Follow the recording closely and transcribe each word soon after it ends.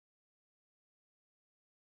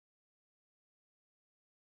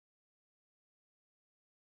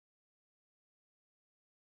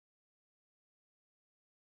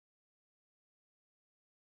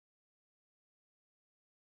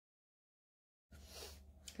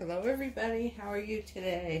Hello everybody, how are you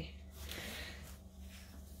today?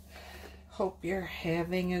 Hope you're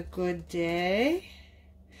having a good day.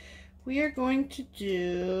 We are going to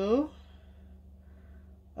do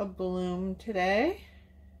a bloom today.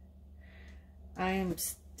 I am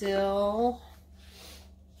still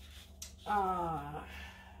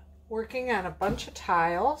working on a bunch of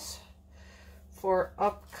tiles for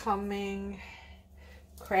upcoming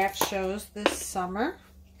craft shows this summer.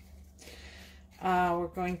 We're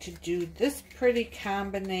going to do this pretty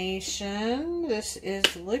combination. This is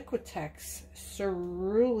Liquitex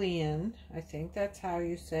Cerulean, I think that's how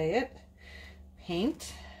you say it,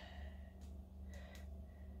 paint.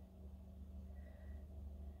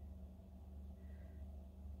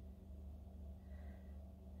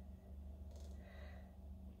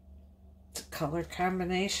 It's a color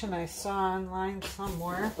combination I saw online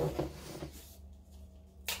somewhere.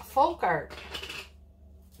 FolkArt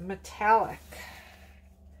Metallic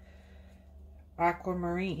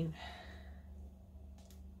Aquamarine.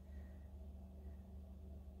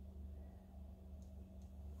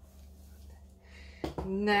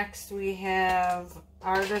 Next we have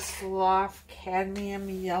Artist Loft Cadmium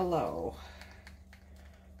Yellow.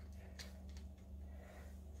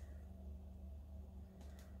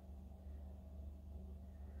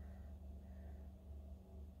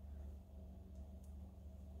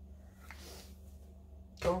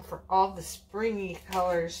 Going for all the springy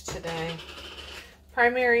colors today.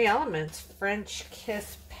 Primary Elements French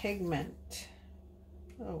Kiss Pigment.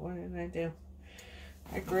 Oh, what did I do?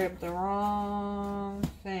 I grabbed the wrong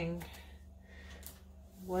thing.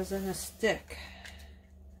 Wasn't a stick.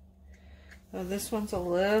 So this one's a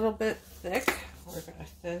little bit thick. We're going to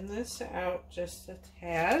thin this out just a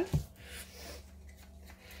tad.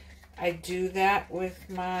 I do that with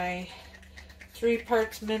my 3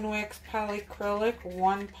 parts Minwax Polycrylic,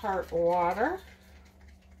 1 part water.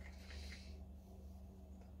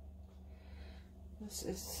 This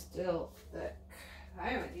is still thick. I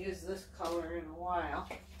haven't used this color in a while.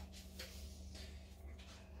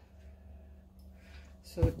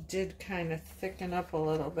 So it did kind of thicken up a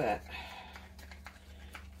little bit.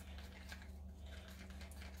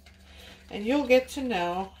 And you'll get to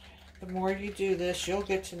know, the more you do this, you'll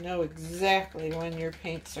get to know exactly when your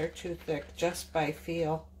paints are too thick, just by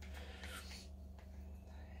feel.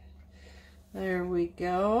 There we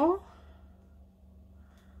go.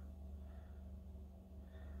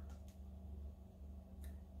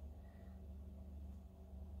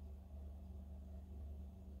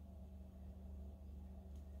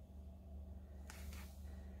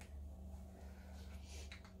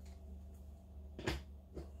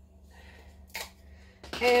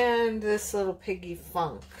 And this little Piggy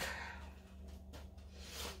Funk.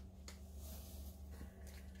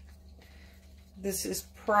 This is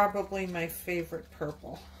probably my favorite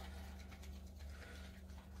purple.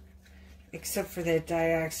 Except for that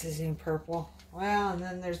dioxazine purple. Well, and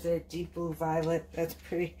then there's that deep blue violet. That's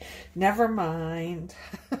pretty. Never mind.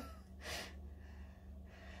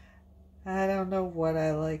 I don't know what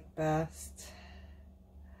I like best.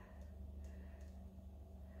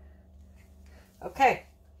 Okay.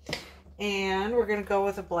 And we're going to go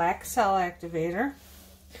with a black cell activator.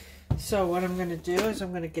 So what I'm going to do is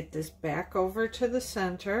I'm going to get this back over to the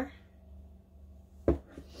center.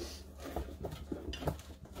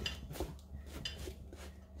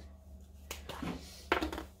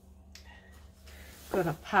 Going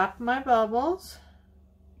to pop my bubbles.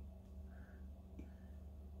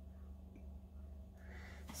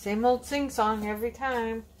 Same old sing-song every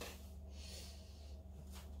time.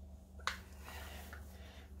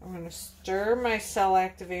 I'm going to stir my cell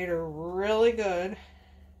activator really good.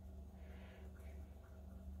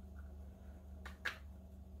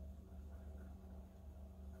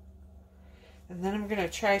 And then I'm going to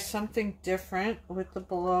try something different with the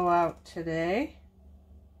blowout today.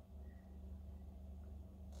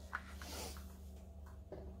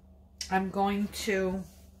 I'm going to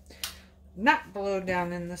not blow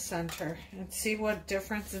down in the center and see what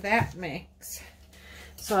difference that makes.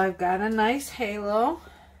 So I've got a nice halo.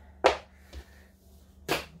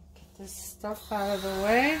 This stuff out of the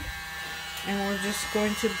way, and we're just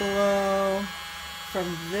going to blow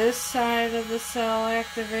from this side of the cell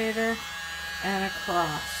activator and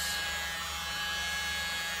across.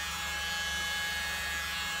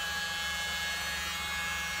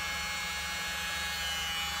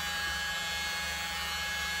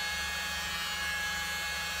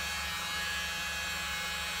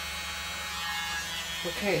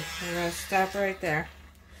 Okay, we're going to stop right there.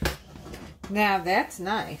 Now that's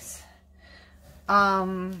nice.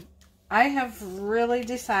 I have really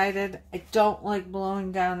decided I don't like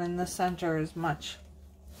blowing down in the center as much.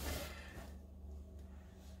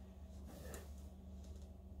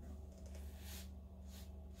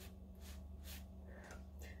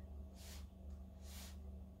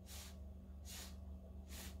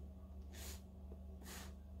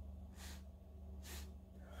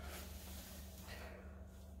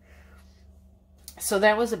 So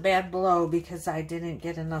that was a bad blow because I didn't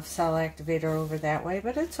get enough cell activator over that way,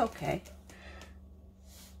 but it's okay.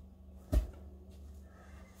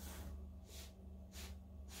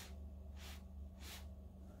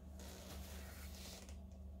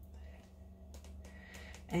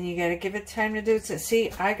 And you got to give it time to do it. So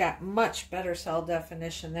see, I got much better cell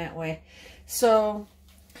definition that way. So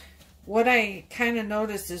what I kind of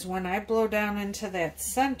noticed is when I blow down into that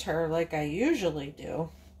center, like I usually do,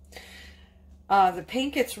 the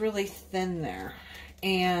paint gets really thin there.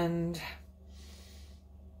 And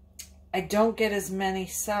I don't get as many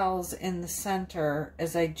cells in the center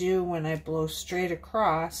as I do when I blow straight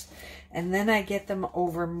across. And then I get them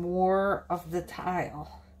over more of the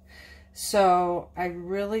tile. So I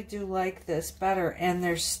really do like this better, and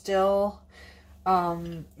there's still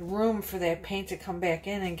room for that paint to come back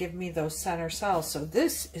in and give me those center cells. So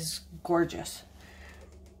this is gorgeous.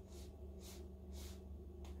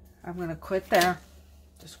 I'm going to quit there.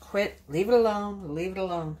 Just quit. Leave it alone. Leave it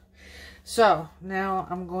alone. So now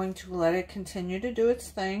I'm going to let it continue to do its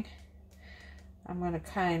thing. I'm going to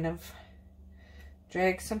kind of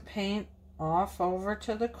drag some paint off over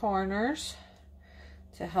to the corners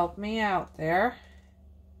to help me out there.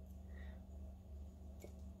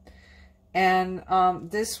 And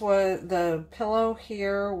this was, the pillow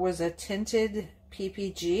here was a tinted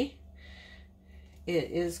PPG.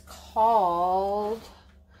 It is called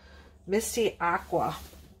Misty Aqua.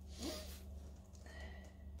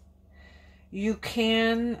 You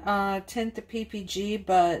can tint the PPG,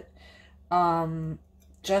 but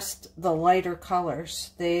just the lighter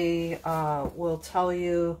colors. They will tell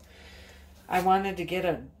you, I wanted to get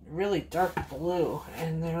a really dark blue,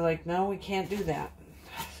 and they're like, no, we can't do that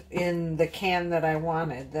in the can that I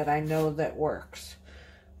wanted, that I know that works.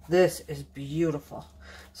 This is beautiful.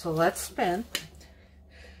 So let's spin.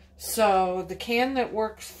 So the can that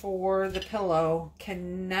works for the pillow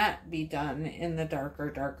cannot be done in the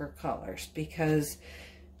darker colors because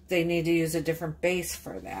they need to use a different base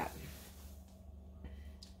for that.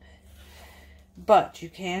 But you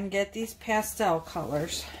can get these pastel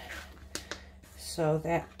colors. So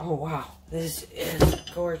that, oh wow, this is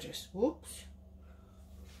gorgeous. Whoops.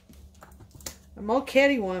 I'm all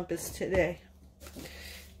cattywampus today.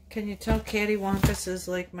 Can you tell cattywampus is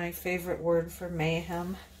like my favorite word for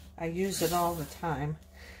mayhem? I use it all the time.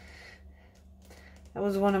 That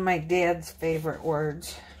was one of my dad's favorite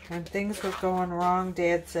words. When things were going wrong,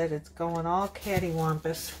 Dad said it's going all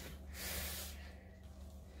cattywampus.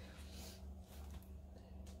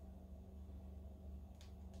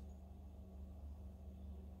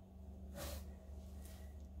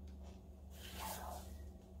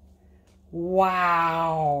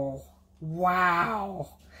 Wow.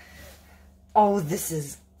 Wow. Oh, this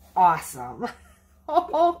is awesome.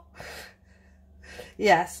 Oh.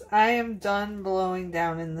 Yes, I am done blowing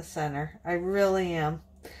down in the center. I really am.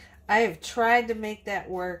 I have tried to make that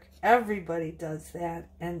work. Everybody does that,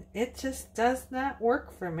 and it just does not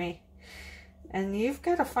work for me. And you've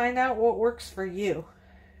got to find out what works for you.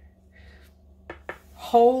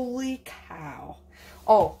 Holy cow.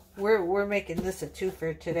 Oh, we're making this a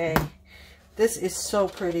twofer today. This is so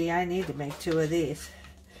pretty. I need to make 2 of these.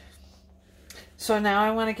 So now I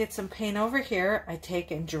want to get some paint over here. I take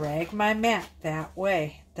and drag my mat that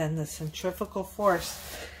way. Then the centrifugal force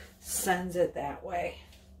sends it that way.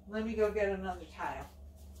 Let me go get another tile.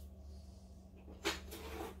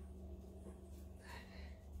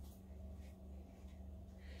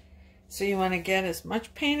 So you want to get as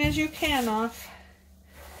much paint as you can off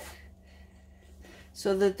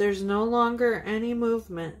so that there's no longer any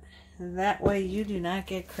movement. And that way you do not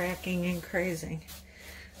get cracking and crazing.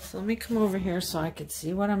 So let me come over here so I can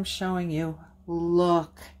see what I'm showing you.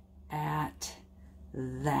 Look at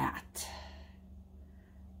that.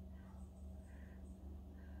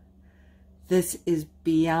 This is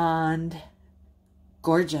beyond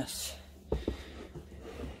gorgeous.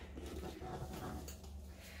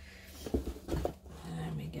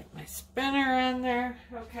 Let me get my spinner on there.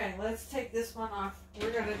 Okay, let's take this one off. We're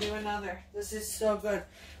going to do another. This is so good.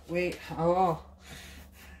 Wait, oh,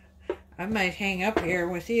 I might hang up here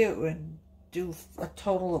with you and do a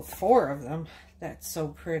total of 4 of them. That's so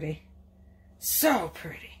pretty. So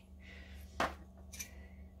pretty.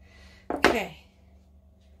 Okay.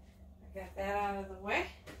 I got that out of the way.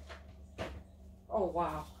 Oh,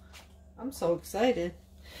 wow. I'm so excited.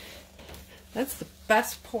 That's the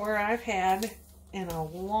best pour I've had in a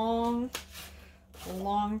long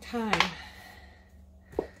time.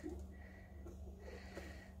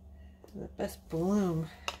 The best bloom.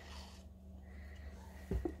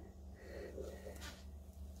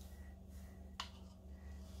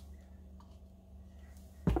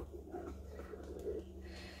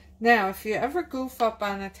 Now, if you ever goof up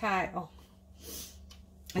on a tile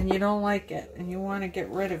and you don't like it and you want to get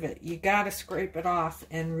rid of it, you got to scrape it off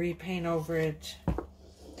and repaint over it.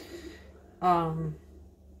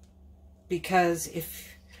 Because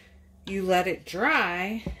if you let it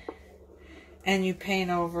dry and you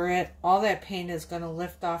paint over it, all that paint is going to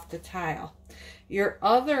lift off the tile. Your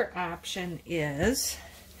other option is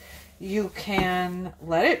you can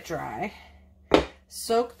let it dry,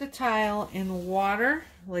 soak the tile in water,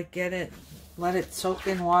 like let it soak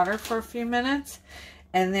in water for a few minutes,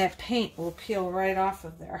 and that paint will peel right off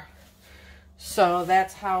of there. So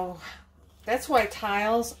that's why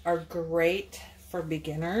tiles are great for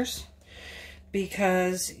beginners,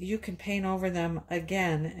 because you can paint over them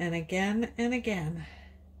again and again and again.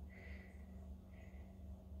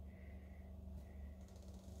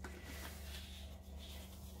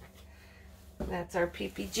 That's our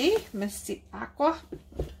PPG, Misty Aqua.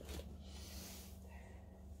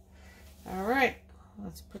 All right,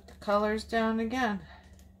 let's put the colors down again.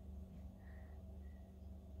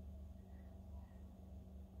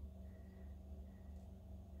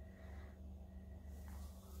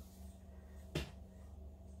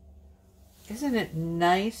 Isn't it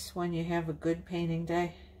nice when you have a good painting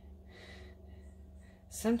day?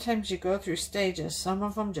 Sometimes you go through stages. Some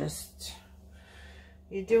of them just,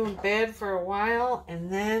 you're doing bad for a while,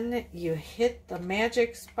 and then you hit the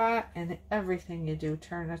magic spot and everything you do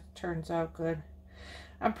turns out good.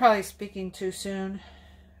 I'm probably speaking too soon.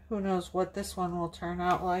 Who knows what this one will turn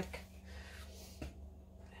out like.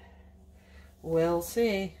 We'll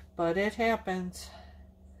see, but it happens.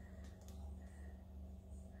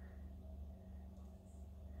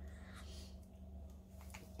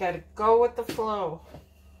 Gotta go with the flow.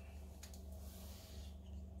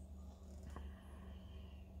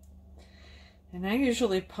 And I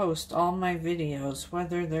usually post all my videos,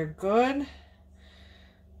 whether they're good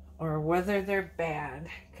or whether they're bad,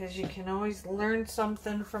 because you can always learn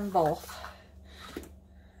something from both.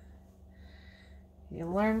 You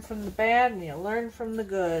learn from the bad and you learn from the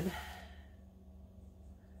good.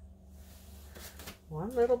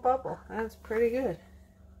 One little bubble, that's pretty good.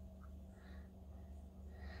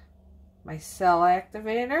 My cell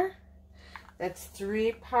activator, that's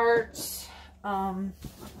 3 parts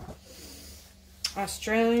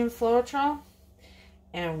Australian Floetrol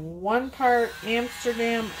and 1 part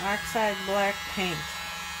Amsterdam Oxide Black paint.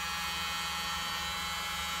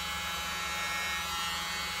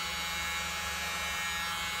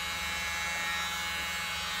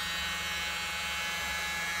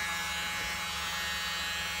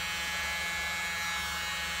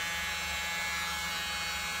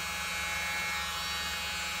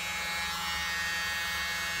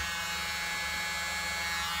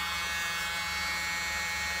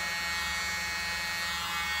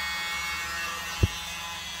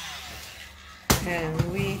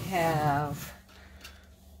 And we have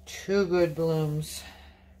 2 good blooms.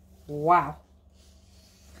 Wow.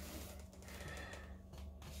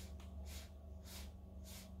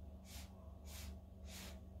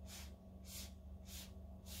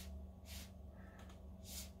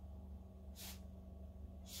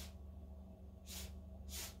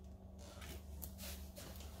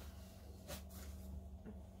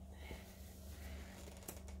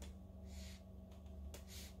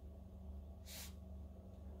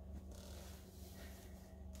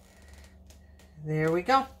 There we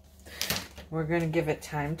go. We're going to give it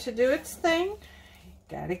time to do its thing.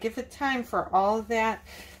 Got to give it time for all of that.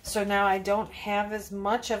 So now I don't have as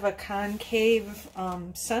much of a concave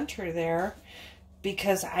center there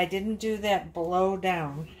because I didn't do that blow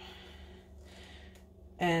down.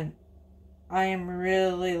 And I am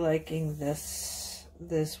really liking this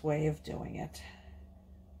way of doing it.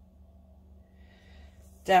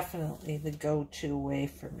 Definitely the go-to way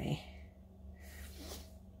for me.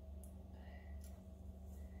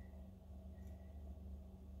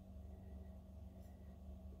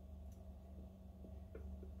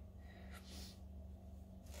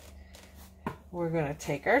 We're going to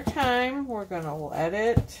take our time. We're going to let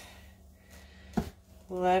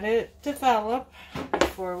it develop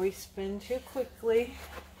before we spin too quickly.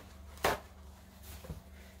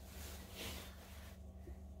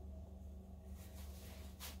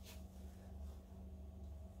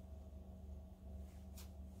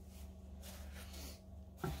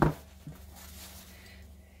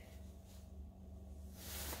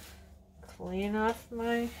 Clean off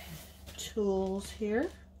my tools here.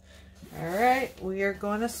 All right, we are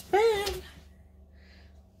going to spin.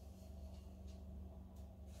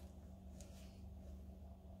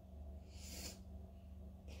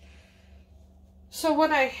 So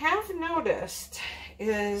what I have noticed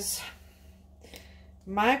is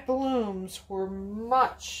my blooms were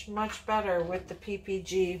much, much better with the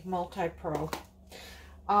PPG Multi-Pro.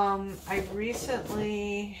 I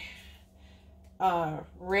recently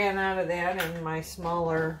ran out of that in my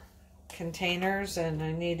smaller containers, and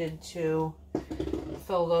I needed to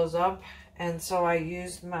fill those up, and so I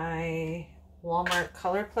used my Walmart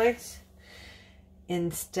Color Place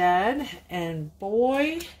instead, and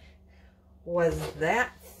boy, was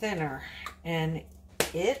that thinner, and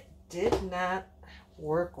it did not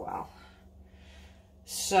work well.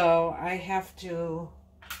 So I have to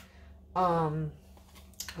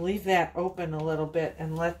leave that open a little bit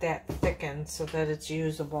and let that thicken so that it's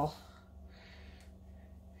usable.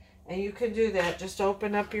 And you can do that. Just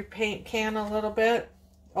open up your paint can a little bit,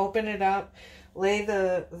 open it up, lay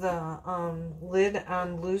the lid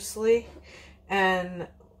on loosely, and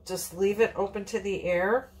just leave it open to the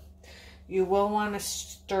air. You will want to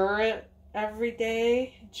stir it every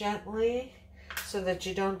day gently so that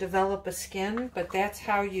you don't develop a skin, but that's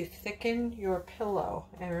how you thicken your pillow.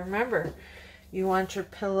 And remember, you want your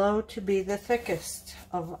pillow to be the thickest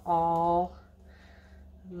of all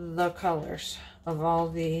the colors, of all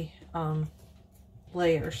the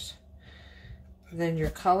layers. Then your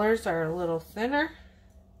colors are a little thinner,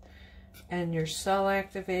 and your cell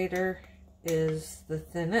activator is the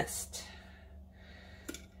thinnest.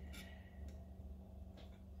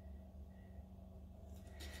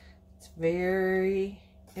 It's very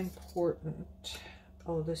important.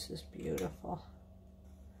 Oh, this is beautiful.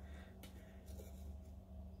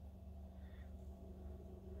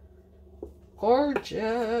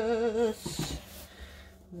 Gorgeous.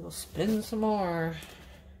 We'll spin some more.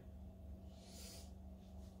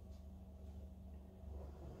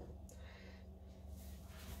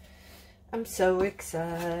 I'm so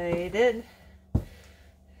excited.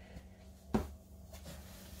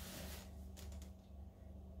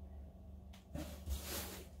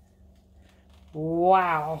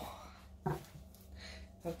 Wow.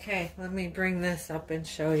 Okay, let me bring this up and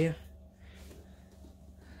show you.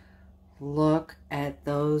 Look at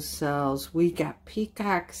those cells. We got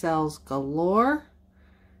peacock cells galore.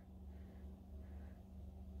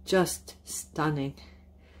 Just stunning.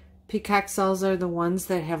 Peacock cells are the ones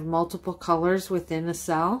that have multiple colors within a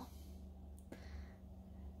cell.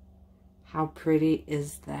 How pretty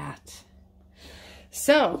is that?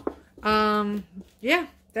 So, yeah,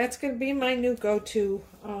 that's going to be my new go-to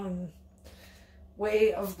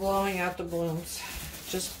way of blowing out the blooms.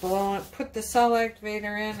 Just blow it, put the cell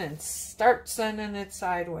activator in and start sending it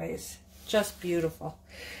sideways. Just beautiful.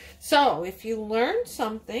 So if you learned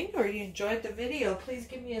something or you enjoyed the video, please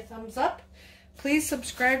give me a thumbs up. Please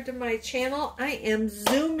subscribe to my channel. I am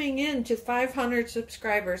zooming in to 500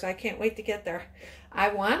 subscribers. I can't wait to get there. I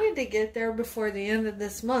wanted to get there before the end of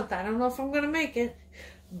this month. I don't know if I'm going to make it,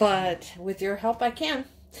 but with your help I can.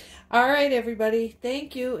 All right, everybody.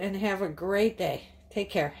 Thank you and have a great day. Take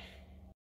care.